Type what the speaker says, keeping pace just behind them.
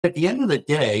At the end of the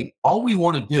day, all we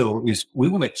want to do is we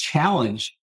want to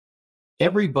challenge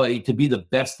everybody to be the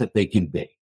best that they can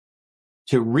be,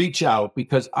 to reach out,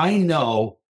 because I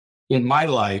know in my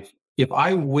life, if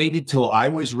I waited till I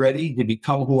was ready to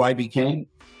become who I became,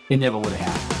 it never would have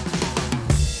happened.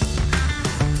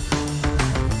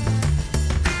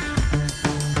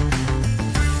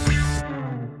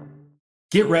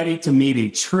 Get ready to meet a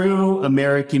true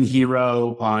American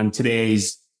hero on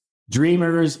today's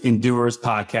Dreamers and Doers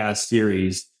podcast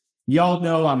series. Y'all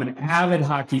know I'm an avid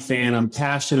hockey fan. I'm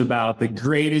passionate about the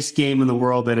greatest game in the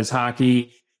world, that is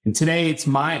hockey. And today it's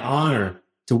my honor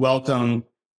to welcome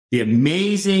the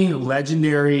amazing,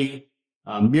 legendary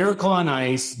Miracle on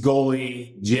Ice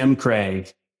goalie, Jim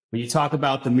Craig. When you talk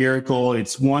about the miracle,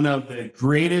 it's one of the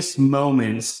greatest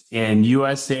moments in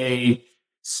USA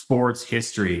sports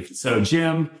history. So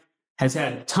Jim has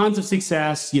had tons of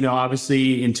success,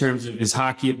 obviously in terms of his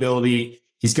hockey ability.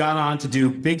 He's gone on to do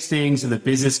big things in the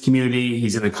business community.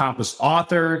 He's an accomplished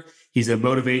author. He's a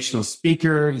motivational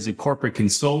speaker. He's a corporate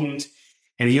consultant.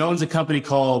 And he owns a company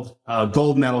called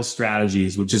Gold Medalist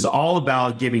Strategies, which is all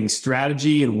about giving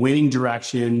strategy and winning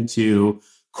direction to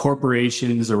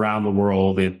corporations around the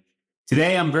world. And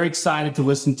today I'm very excited to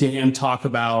listen to him talk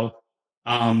about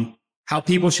how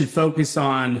people should focus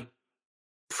on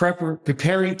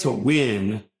preparing to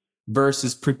win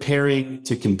versus preparing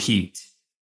to compete.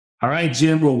 All right,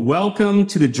 Jim, well, welcome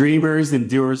to the Dreamers and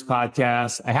Doers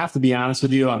podcast. I have to be honest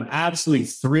with you. I'm absolutely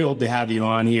thrilled to have you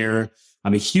on here.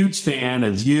 I'm a huge fan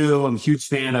of you. I'm a huge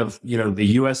fan of, the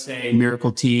USA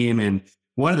Miracle team and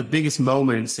one of the biggest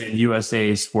moments in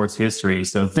USA sports history.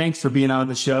 So thanks for being on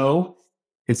the show.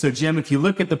 And so, Jim, if you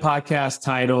look at the podcast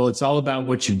title, it's all about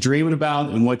what you're dreaming about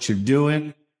and what you're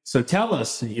doing. So tell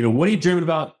us, what are you dreaming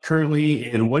about currently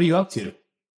and what are you up to?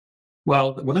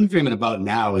 Well, what I'm dreaming about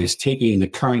now is taking the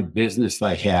current business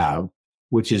I have,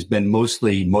 which has been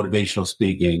mostly motivational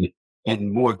speaking,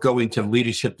 and more going to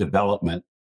leadership development,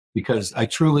 because I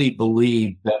truly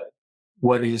believe that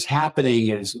what is happening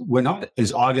is we're not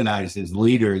as organized as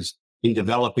leaders in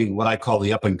developing what I call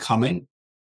the up and coming.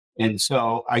 And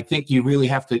so I think you really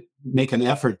have to make an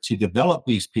effort to develop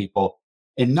these people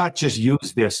and not just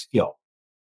use their skill.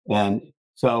 And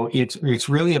so it's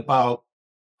really about,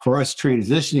 for us,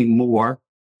 transitioning more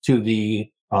to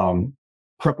the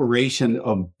preparation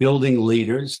of building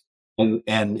leaders and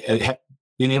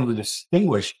being able to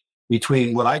distinguish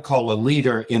between what I call a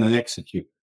leader and an executor.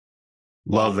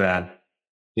 Love that.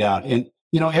 Yeah. And,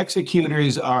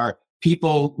 executors are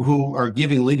people who are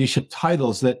giving leadership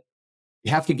titles that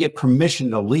have to get permission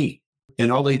to lead.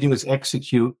 And all they do is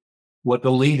execute what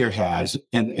the leader has.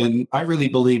 And I really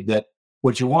believe that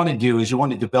what you want to do is you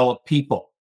want to develop people.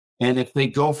 And if they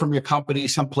go from your company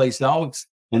someplace else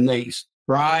and they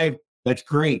thrive, that's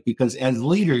great. Because as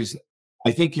leaders,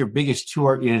 I think your biggest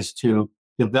chore is to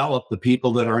develop the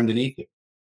people that are underneath you.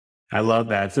 I love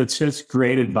that. So it's just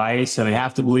great advice. And I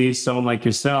have to believe someone like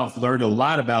yourself learned a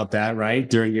lot about that, right?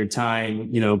 During your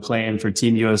time, playing for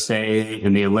Team USA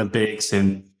in the Olympics.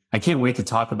 And I can't wait to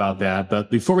talk about that.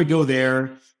 But before we go there,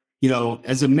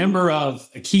 as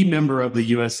a key member of the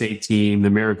USA team,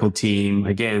 the Miracle team,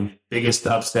 again, biggest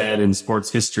upset in sports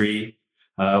history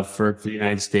for the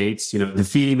United States,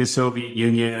 defeating the Soviet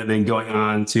Union and then going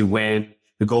on to win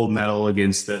the gold medal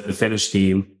against the Finnish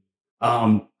team.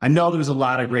 I know there was a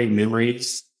lot of great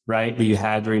memories, right, that you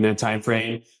had during that time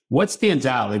frame. What stands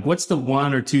out? What's the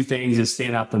one or two things that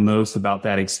stand out the most about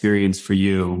that experience for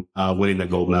you, winning the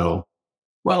gold medal?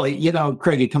 Well,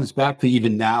 Craig, it comes back to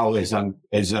even now as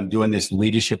I'm doing this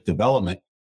leadership development.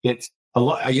 It's a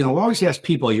lot. We always ask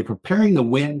people, are you preparing to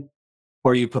win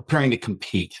or are you preparing to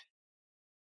compete?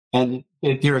 And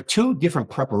there are two different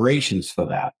preparations for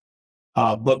that.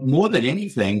 But more than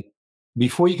anything,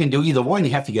 before you can do either one,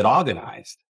 you have to get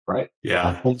organized, right?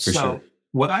 Yeah, and for sure.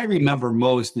 What I remember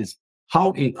most is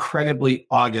how incredibly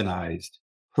organized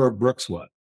Herb Brooks was.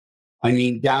 I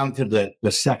mean, down to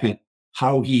the second,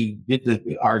 how he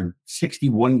did our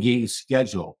 61 game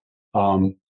schedule.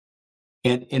 And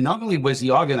not only was he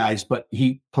organized, but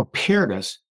he prepared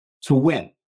us to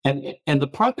win. And the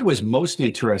part that was most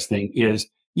interesting is,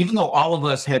 even though all of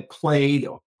us had played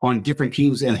on different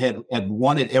teams and had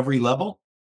won at every level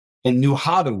and knew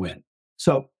how to win.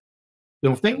 So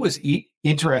the thing was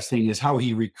interesting is how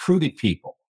he recruited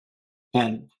people.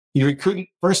 And he recruited,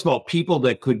 first of all, people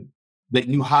that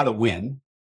knew how to win.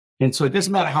 And so it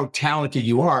doesn't matter how talented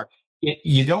you are,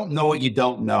 you don't know what you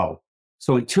don't know.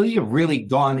 So until you've really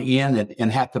gone in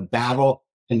and had to battle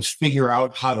and figure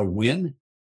out how to win,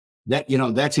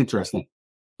 that's interesting.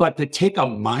 But to take a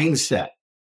mindset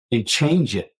and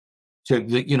change it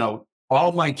to,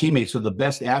 all my teammates were the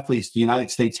best athletes the United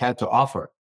States had to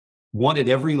offer, won at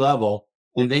every level.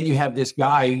 And then you have this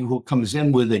guy who comes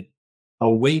in with a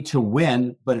way to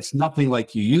win, but it's nothing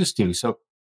like you used to. So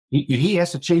he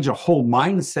has to change a whole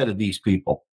mindset of these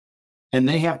people. And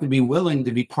they have to be willing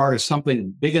to be part of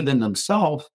something bigger than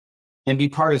themselves and be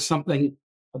part of something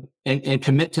and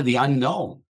commit to the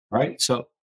unknown, right? So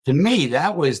to me,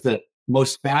 that was the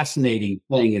most fascinating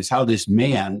thing, is how this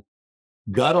man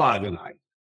got organized,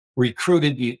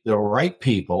 recruited the right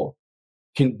people,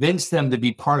 convinced them to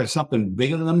be part of something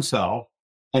bigger than themselves,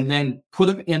 and then put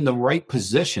them in the right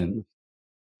position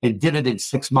and did it in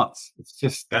 6 months. It's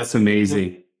just, that's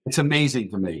amazing. It's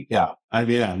amazing to me. Yeah.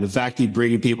 The fact that you're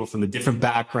bringing people from the different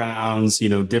backgrounds,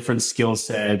 different skill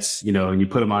sets, and you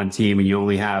put them on a team and you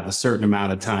only have a certain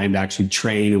amount of time to actually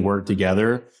train and work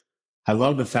together. I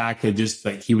love the fact that just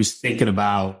like he was thinking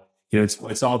about,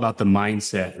 it's all about the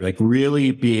mindset, like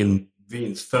really being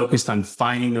focused on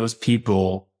finding those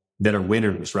people that are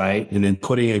winners, right? And then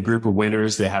putting a group of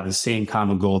winners that have the same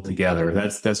common goal together.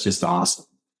 That's just awesome.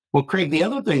 Well, Craig, the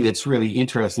other thing that's really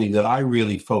interesting that I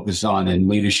really focus on in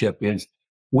leadership is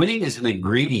winning is an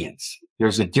ingredient.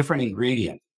 There's a different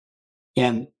ingredient.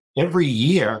 And every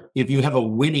year, if you have a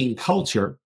winning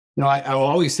culture, I will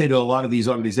always say to a lot of these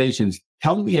organizations,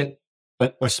 tell me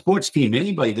a sports team,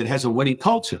 anybody that has a winning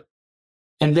culture.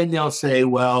 And then they'll say,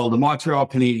 well, the Montreal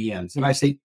Canadiens. And I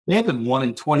say, they haven't won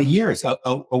in 20 years.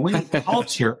 A winning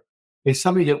culture is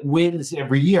somebody that wins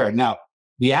every year. Now,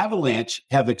 the Avalanche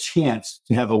have a chance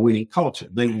to have a winning culture.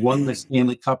 They won the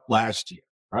Stanley Cup last year,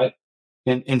 right?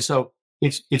 And so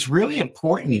it's really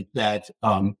important that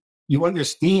you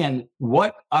understand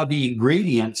what are the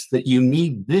ingredients that you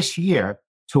need this year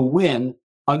to win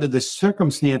under the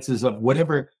circumstances of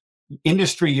whatever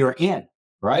industry you're in,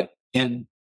 right? And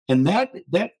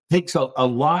that takes a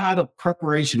lot of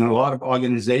preparation and a lot of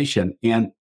organization.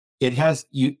 And it has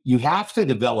you have to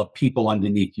develop people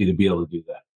underneath you to be able to do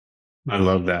that. I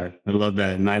love that.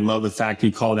 And I love the fact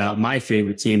you called out my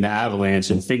favorite team, the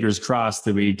Avalanche, and fingers crossed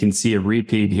that we can see a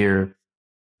repeat here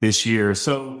this year.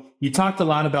 So you talked a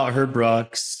lot about Herb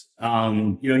Brooks.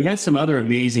 You had some other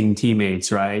amazing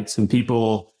teammates, right? Some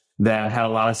people that had a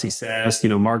lot of success,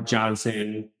 Mark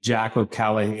Johnson, Jack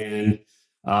O'Callahan,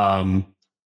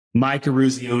 Mike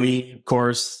Eruzione, of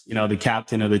course, the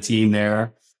captain of the team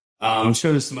there. I'm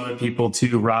sure there's some other people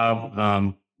too, Rob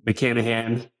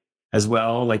McCanahan as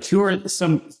well. Like, who are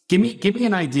some, give me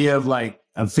an idea of like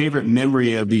a favorite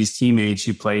memory of these teammates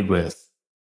you played with.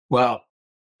 Well,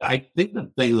 I think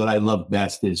the thing that I love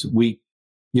best is we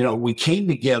came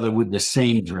together with the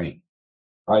same dream,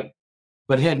 right?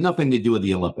 But it had nothing to do with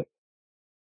the Olympics.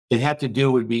 It had to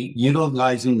do with me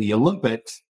utilizing the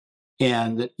Olympics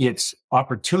and its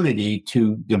opportunity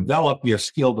to develop your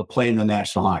skill to play in the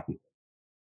National Hockey League.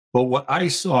 But what I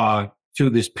saw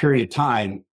through this period of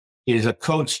time is a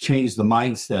coach changed the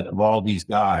mindset of all these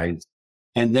guys.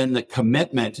 And then the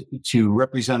commitment to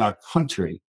represent our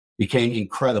country became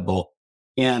incredible.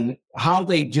 And how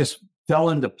they just fell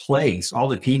into place, all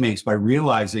the teammates, by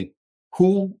realizing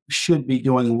who should be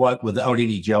doing what without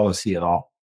any jealousy at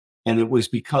all. And it was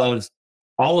because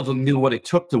all of them knew what it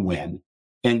took to win.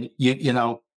 And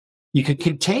you could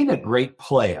contain a great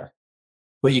player,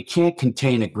 but you can't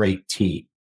contain a great team.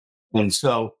 And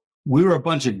so we were a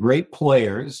bunch of great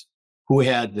players who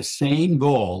had the same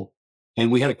goal,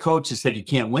 and we had a coach that said you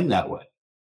can't win that way.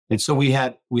 And so we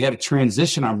had to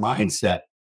transition our mindset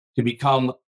to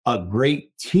become a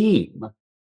great team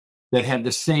that had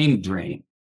the same dream.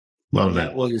 Love that.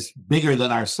 That was bigger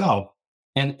than ourselves.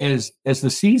 And as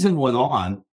the season went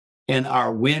on, and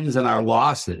our wins and our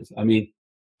losses, I mean,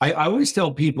 I always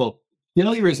tell people,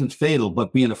 failure isn't fatal,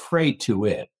 but being afraid to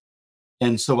it.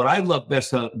 And so what I love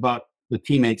best about the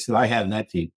teammates that I had in that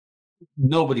team,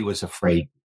 nobody was afraid.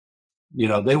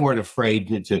 They weren't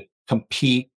afraid to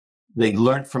compete. They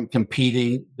learned from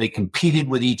competing. They competed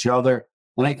with each other.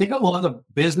 And I think a lot of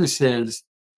businesses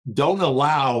don't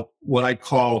allow what I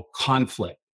call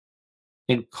conflict.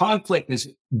 And conflict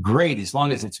is great as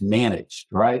long as it's managed,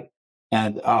 right?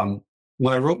 And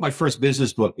when I wrote my first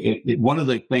business book, one of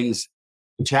the things,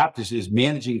 the chapters is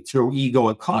managing through ego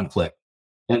and conflict.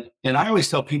 And I always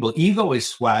tell people, ego is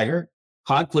swagger,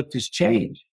 conflict is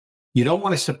change. You don't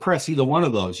want to suppress either one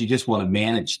of those. You just want to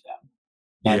manage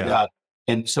them.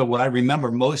 And so what I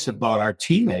remember most about our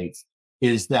teammates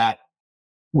is that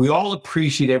we all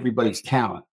appreciate everybody's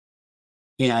talent.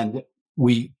 And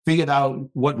we figured out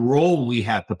what role we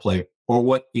had to play or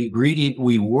what ingredient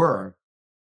we were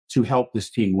to help this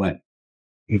team win.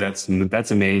 That's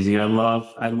amazing. I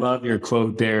love your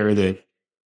quote there that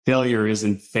failure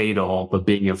isn't fatal, but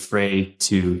being afraid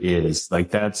to is.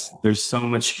 Like there's so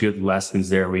much good lessons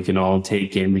there we can all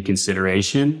take into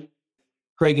consideration.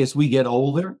 Craig, as we get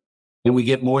older and we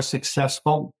get more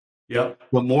successful, Yep.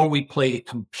 the more we play to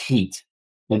compete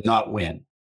and not win,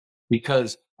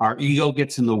 because our ego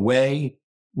gets in the way.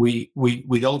 We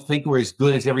don't think we're as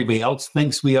good as everybody else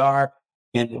thinks we are.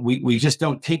 And we just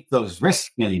don't take those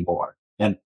risks anymore.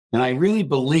 And I really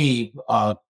believe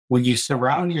when you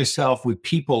surround yourself with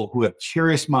people who have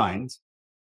curious minds,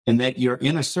 and that your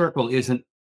inner circle isn't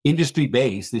industry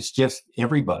based, it's just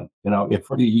everybody. If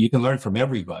you can learn from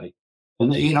everybody.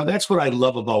 And that's what I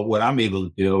love about what I'm able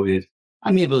to do is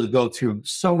I'm able to go through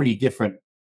so many different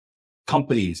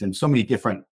companies and so many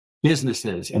different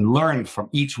businesses and learn from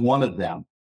each one of them.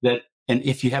 And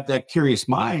if you have that curious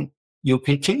mind, you'll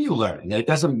continue learning. It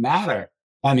doesn't matter.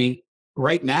 I mean,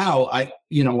 right now,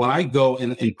 when I go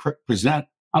and present,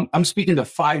 I'm speaking to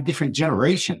 5 different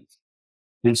generations.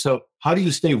 And so how do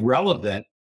you stay relevant?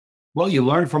 Well, you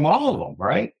learn from all of them,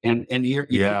 right? And you're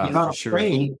not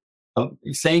afraid of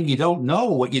saying you don't know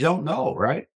what you don't know,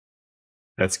 right?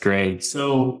 That's great.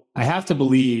 So I have to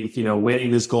believe,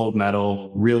 winning this gold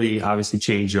medal really obviously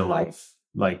changed your life,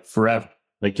 like forever.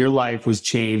 Like your life was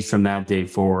changed from that day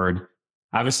forward.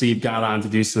 Obviously, you've gone on to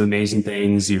do some amazing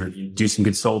things. You do some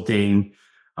consulting,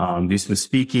 do some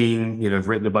speaking, have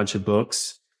written a bunch of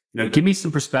books. Give me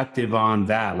some perspective on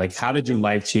that. Like, how did your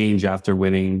life change after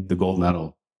winning the gold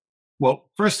medal? Well,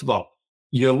 first of all,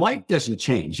 your life doesn't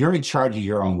change. You're in charge of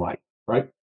your own life, right?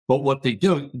 But what they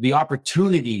do, the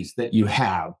opportunities that you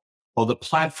have or the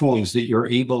platforms that you're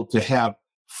able to have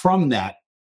from that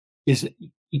is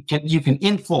you can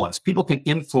influence. People can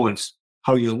influence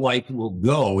how your life will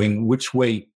go and which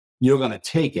way you're going to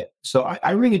take it. So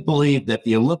I really believe that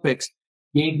the Olympics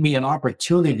gave me an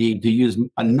opportunity to use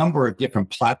a number of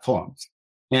different platforms.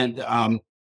 And,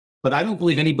 but I don't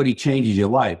believe anybody changes your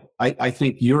life. I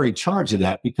think you're in charge of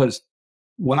that, because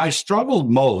when I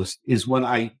struggled most is when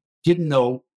I didn't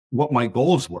know what my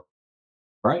goals were.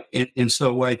 Right. And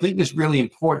so what I think is really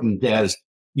important is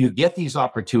you get these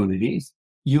opportunities,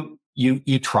 you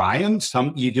try them,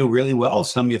 some you do really well,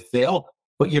 some you fail,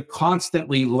 but you're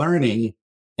constantly learning.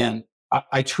 And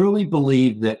I truly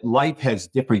believe that life has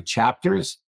different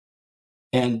chapters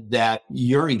and that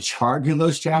you're in charge of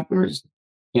those chapters.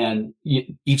 And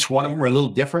each one of them are a little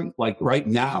different. Like right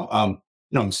now,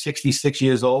 I'm 66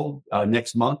 years old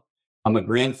next month. I'm a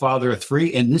grandfather of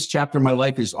 3. And this chapter of my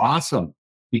life is awesome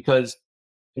because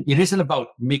it isn't about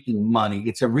making money.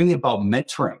 It's really about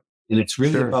mentoring. And it's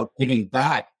really about giving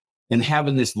back and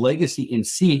having this legacy and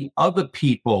seeing other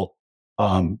people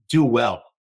do well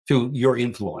through your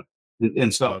influence.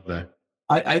 And so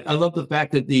I love the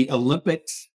fact that the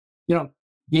Olympics,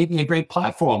 gave me a great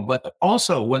platform. But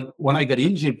also when I got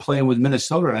injured playing with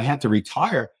Minnesota and I had to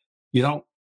retire,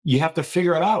 you have to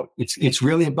figure it out. It's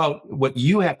really about what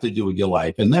you have to do with your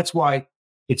life. And that's why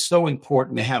it's so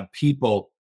important to have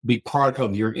people be part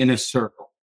of your inner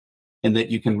circle and that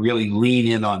you can really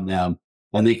lean in on them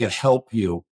and they can help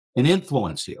you and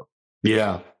influence you.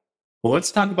 Yeah. Well,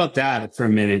 let's talk about that for a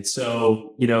minute.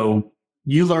 So,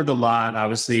 you learned a lot,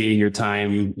 obviously, in your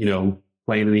time,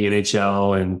 playing in the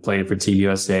NHL and playing for Team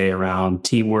USA around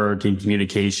teamwork and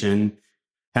communication.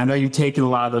 I know you've taken a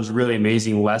lot of those really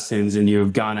amazing lessons and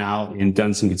you've gone out and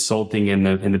done some consulting in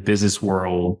the business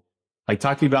world. Like,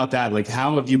 talk to me about that. Like,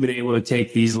 how have you been able to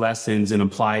take these lessons and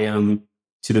apply them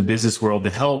to the business world to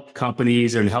help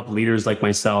companies and help leaders like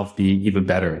myself be even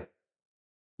better?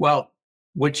 Well,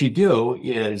 what you do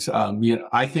is,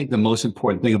 I think the most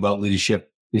important thing about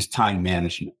leadership is time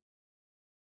management.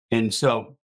 And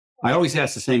so I always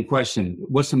ask the same question: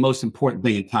 what's the most important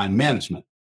thing in time management?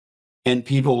 And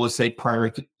people will say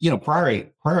prioritizing.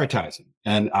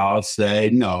 And I'll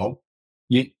say, no,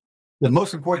 the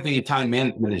most important thing in time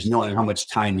management is knowing how much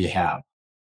time you have.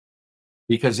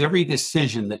 Because every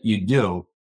decision that you do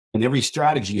and every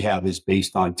strategy you have is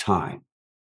based on time.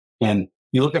 And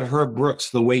you look at Herb Brooks,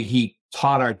 the way he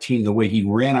taught our team, the way he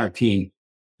ran our team,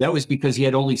 that was because he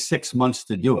had only 6 months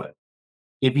to do it.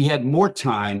 If he had more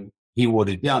time, he would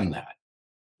have done that.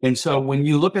 And so when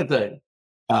you look at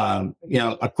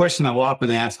a question I will often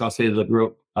ask, I'll say to the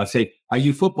group, are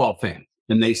you football fans?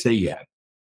 And they say, yeah.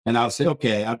 And I'll say,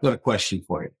 okay, I've got a question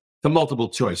for you. It's a multiple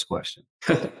choice question.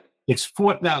 It's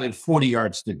 4th down and 40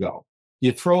 yards to go. Do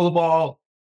you throw the ball?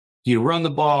 Do you run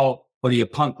the ball? Or do you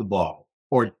punt the ball?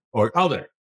 Or other?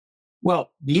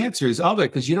 Well, the answer is other,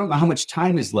 because you don't know how much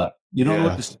time is left. You don't know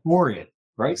what the score is,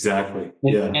 right? Exactly.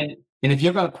 And if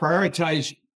you're going to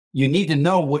prioritize, you need to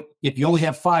know if you only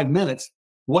have 5 minutes,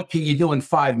 what can you do in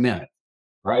 5 minutes,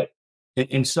 right?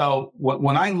 And so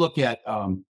when I look at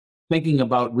thinking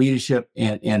about leadership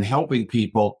and helping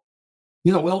people,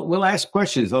 we'll ask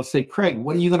questions. They'll say, Craig,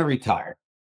 when are you going to retire?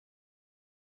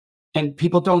 And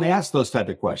people don't ask those type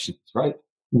of questions, right?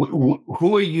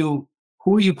 Who are you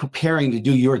preparing to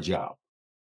do your job?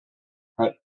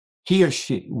 Right? He or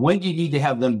she, when do you need to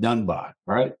have them done by?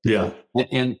 Right? Yeah.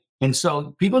 And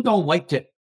so people don't like to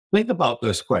think about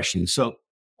those questions. So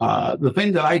the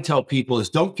thing that I tell people is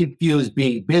don't confuse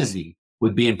being busy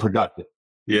with being productive.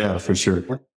 Yeah, for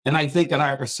sure. And I think in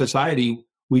our society,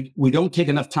 we don't take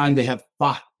enough time to have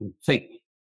thought and think.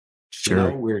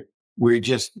 Sure. We're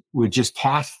just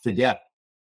tasked to death.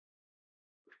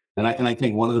 And I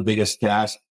think one of the biggest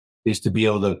tasks is to be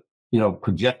able to,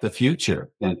 project the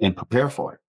future and prepare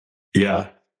for it. Yeah.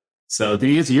 So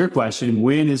to answer your question,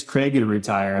 when is Craig going to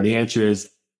retire? The answer is,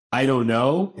 I don't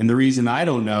know. And the reason I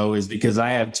don't know is because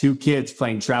I have 2 kids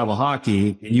playing travel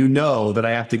hockey, and that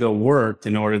I have to go work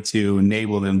in order to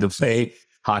enable them to play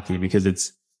hockey because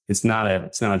it's not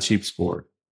a cheap sport.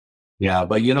 Yeah.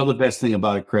 But the best thing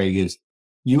about it, Craig, is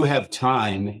you have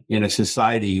time in a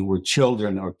society where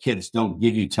children or kids don't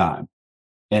give you time.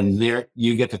 And there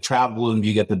you get to travel with them,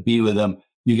 you get to be with them,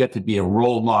 you get to be a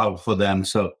role model for them.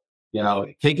 So,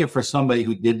 take it for somebody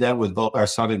who did that with both our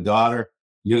son and daughter.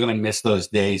 You're going to miss those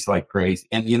days like crazy.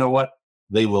 And you know what?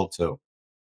 They will too.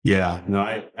 Yeah,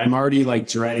 no, I'm already like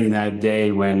dreading that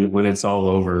day when it's all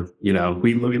over.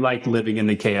 We like living in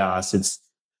the chaos. It's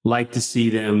like to see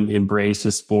them embrace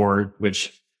a sport,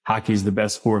 which hockey is the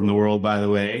best sport in the world, by the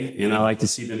way. And I like to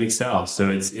see them excel. So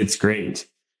it's great.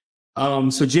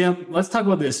 So Jim, let's talk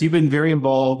about this. You've been very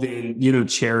involved in,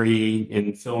 charity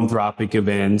and philanthropic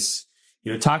events.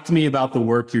 Talk to me about the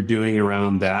work you're doing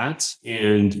around that.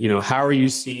 And, how are you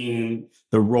seeing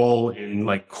the role in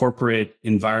like corporate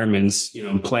environments,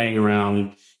 playing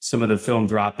around some of the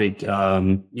philanthropic,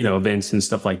 events and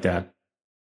stuff like that?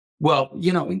 Well,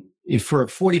 for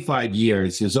 45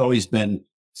 years, there's always been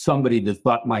somebody that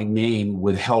thought my name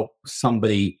would help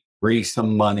somebody raise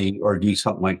some money or do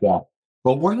something like that.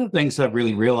 But one of the things I've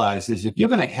really realized is if you're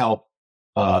going to help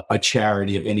a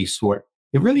charity of any sort,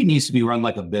 it really needs to be run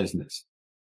like a business.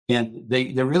 And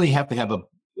they really have to have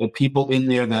a people in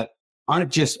there that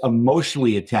aren't just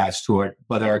emotionally attached to it,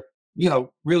 but are,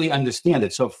 really understand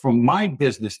it. So from my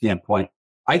business standpoint,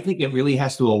 I think it really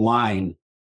has to align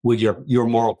with your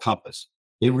moral compass.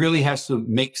 It really has to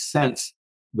make sense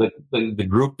that the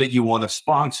group that you want to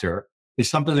sponsor is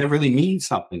something that really means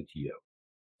something to you.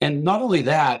 And not only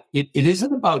that, it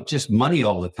isn't about just money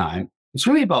all the time. It's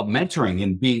really about mentoring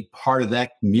and being part of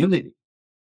that community.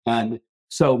 And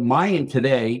so mine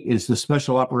today is the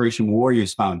Special Operation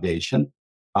Warriors Foundation.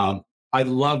 I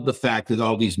love the fact that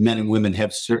all these men and women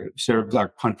have served our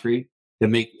country to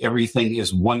make everything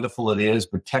as wonderful it is,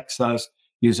 protects us,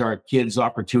 gives our kids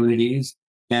opportunities.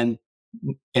 And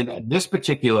this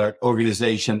particular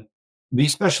organization,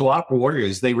 these Special Op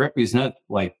Warriors, they represent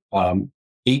like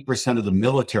 8% of the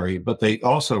military, but they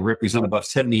also represent about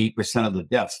 78% of the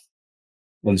deaths.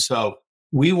 And so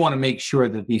we want to make sure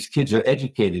that these kids are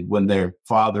educated when their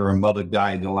father or mother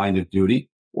die in the line of duty,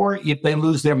 or if they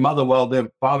lose their mother while their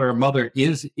father or mother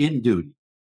is in duty.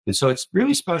 And so it's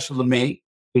really special to me.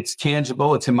 It's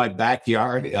tangible. It's in my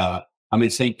backyard. I'm in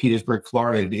St. Petersburg,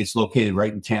 Florida. It's located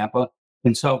right in Tampa.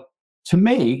 And so to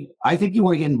me, I think you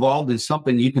want to get involved in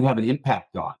something you can have an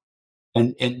impact on.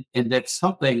 And that's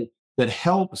something that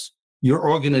helps your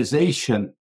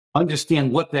organization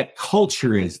understand what that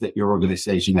culture is that your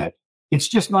organization has. It's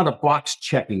just not a box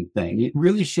checking thing. It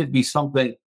really should be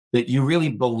something that you really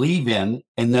believe in,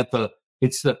 and that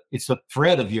it's a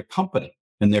thread of your company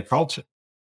and their culture.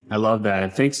 I love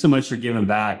that. Thanks so much for giving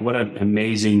back. What an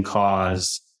amazing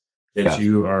cause that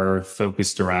you are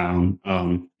focused around.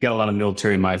 Got a lot of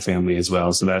military in my family as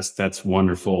well. So that's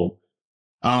wonderful.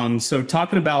 So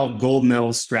talking about Gold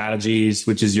Medal Strategies,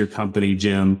 which is your company,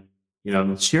 Jim,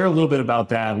 share a little bit about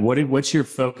that. What's your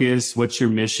focus? What's your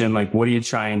mission? Like, what are you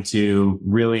trying to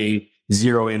really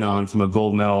zero in on from a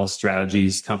Gold Medal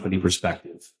Strategies company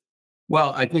perspective?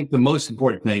 Well, I think the most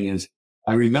important thing is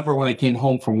I remember when I came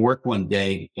home from work one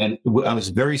day, and I was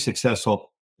very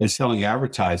successful in selling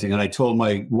advertising. And I told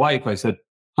my wife, I said,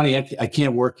 honey, I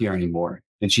can't work here anymore.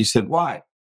 And she said, why?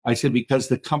 I said, because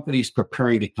the company's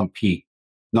preparing to compete,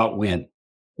 not win.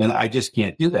 And I just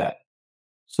can't do that.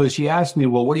 So she asked me,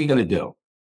 well, what are you going to do?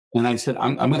 And I said,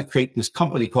 I'm going to create this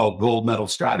company called Gold Medal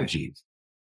Strategies.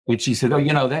 And she said,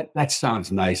 oh, that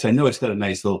sounds nice. I know it's got a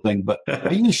nice little thing, but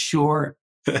are you sure?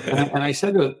 And I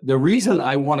said, the reason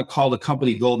I want to call the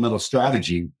company Gold Medal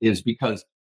Strategy is because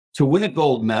to win a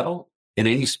gold medal in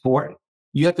any sport,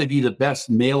 you have to be the best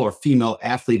male or female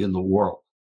athlete in the world.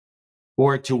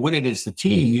 or to win it as the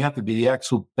team, you have to be the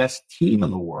actual best team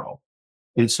in the world.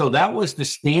 And so that was the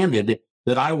standard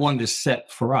that I wanted to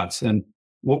set for us. And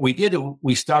what we did,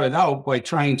 we started out by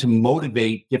trying to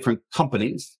motivate different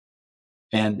companies.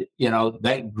 And,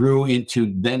 that grew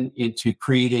into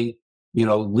creating,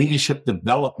 leadership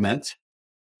development.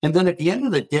 And then at the end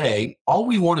of the day, all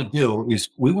we want to do is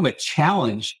we want to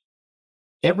challenge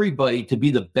everybody to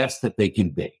be the best that they can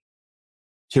be,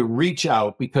 to reach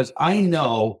out, because I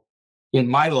know in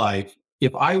my life,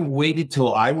 if I waited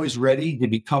till I was ready to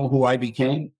become who I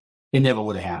became, it never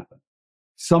would have happened.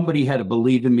 Somebody had to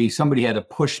believe in me. Somebody had to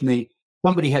push me.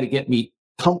 Somebody had to get me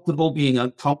comfortable being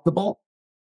uncomfortable.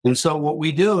 And so what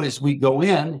we do is we go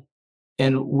in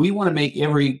and we want to make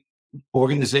every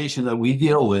organization that we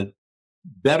deal with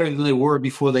better than they were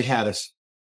before they had us.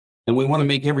 And we want to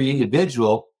make every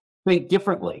individual think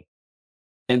differently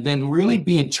and then really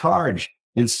be in charge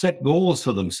and set goals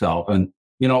for themselves. And,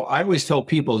 I always tell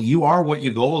people, you are what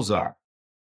your goals are.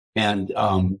 And,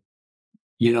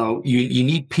 you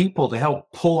need people to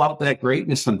help pull out that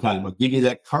greatness sometimes or give you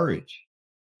that courage.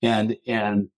 And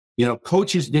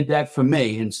coaches did that for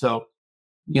me. And so,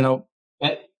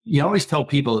 you always tell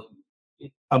people,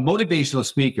 a motivational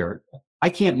speaker, I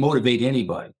can't motivate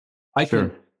anybody. I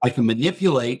can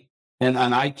manipulate and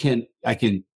I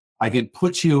can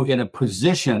put you in a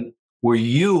position where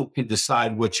you can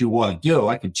decide what you want to do.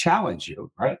 I can challenge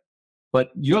you, right?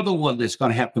 But you're the one that's going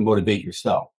to have to motivate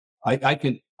yourself. I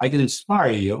can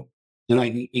inspire you and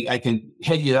I can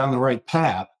head you down the right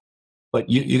path,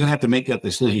 but you're going to have to make that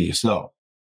decision yourself.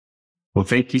 Well,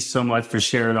 thank you so much for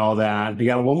sharing all that. We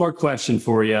got one more question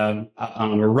for you.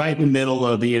 We're right in the middle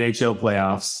of the NHL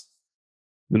playoffs,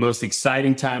 the most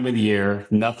exciting time of the year.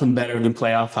 Nothing better than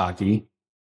playoff hockey.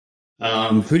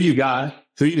 Who do you got?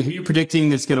 Who are you predicting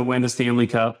that's going to win the Stanley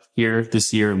Cup here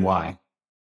this year, and why?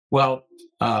 Well,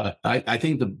 I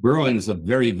think the Bruins are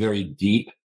very, very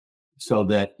deep, so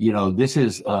that this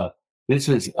is a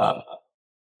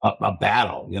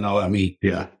battle.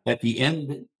 At the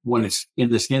end, when it's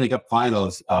in the Stanley Cup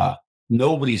Finals,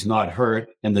 nobody's not hurt,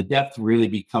 and the depth really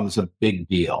becomes a big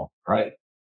deal, right?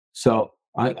 So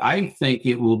I think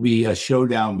it will be a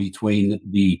showdown between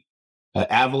the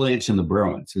Avalanche and the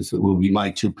Bruins. This will be my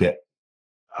two picks.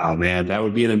 Oh man, that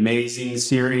would be an amazing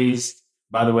series.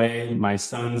 By the way, my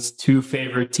son's two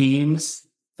favorite teams,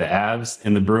 the Avs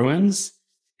and the Bruins.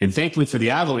 And thankfully for the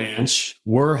Avalanche,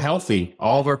 we're healthy.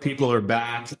 All of our people are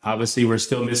back. Obviously, we're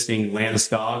still missing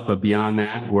Landeskog, but beyond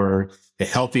that, we're the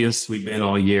healthiest we've been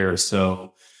all year.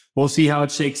 So we'll see how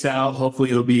it shakes out.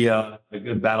 Hopefully, it'll be a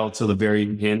good battle till the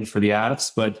very end for the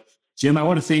Avs. But Jim, I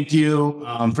want to thank you.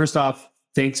 First off,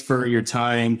 thanks for your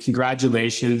time.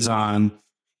 Congratulations on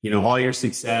all your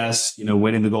success,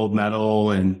 winning the gold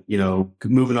medal and,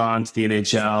 moving on to the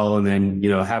NHL and then,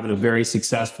 having a very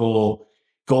successful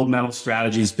gold medal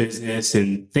strategies business.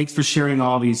 And thanks for sharing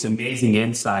all these amazing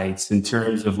insights in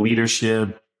terms of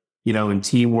leadership, and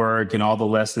teamwork and all the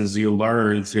lessons you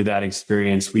learned through that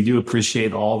experience. We do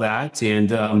appreciate all that. And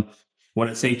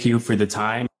want to thank you for the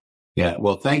time. Yeah.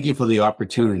 Well, thank you for the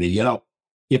opportunity.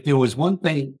 If there was one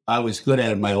thing I was good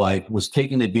at in my life, was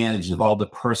taking advantage of all the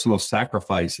personal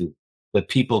sacrifices that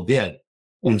people did.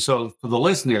 And so for the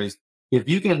listeners, if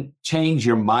you can change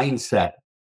your mindset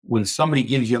when somebody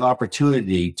gives you an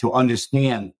opportunity to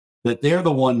understand that they're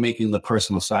the one making the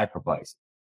personal sacrifice,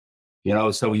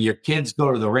 so when your kids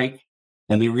go to the rink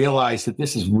and they realize that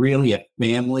this is really a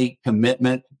family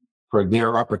commitment for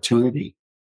their opportunity,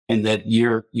 and that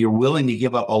you're willing to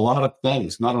give up a lot of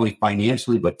things, not only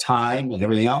financially, but time and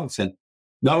everything else. And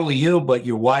not only you, but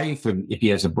your wife, and if he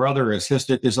has a brother or a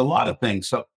sister, there's a lot of things.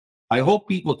 So I hope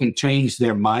people can change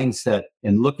their mindset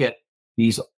and look at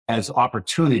these as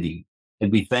opportunity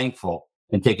and be thankful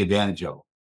and take advantage of it.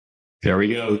 There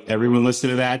we go. Everyone listen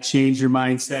to that. Change your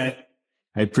mindset.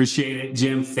 I appreciate it,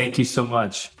 Jim. Thank you so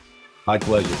much. My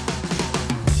pleasure.